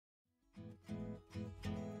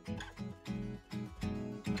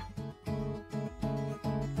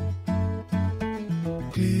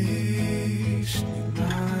glistening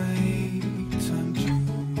nighttime dew,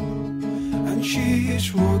 and she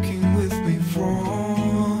is walking with me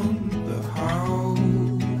from the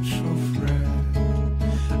house of red.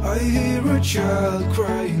 I hear a child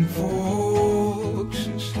crying, folks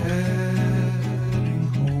is heading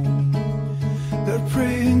home. They're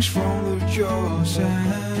praying from their jaws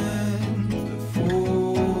and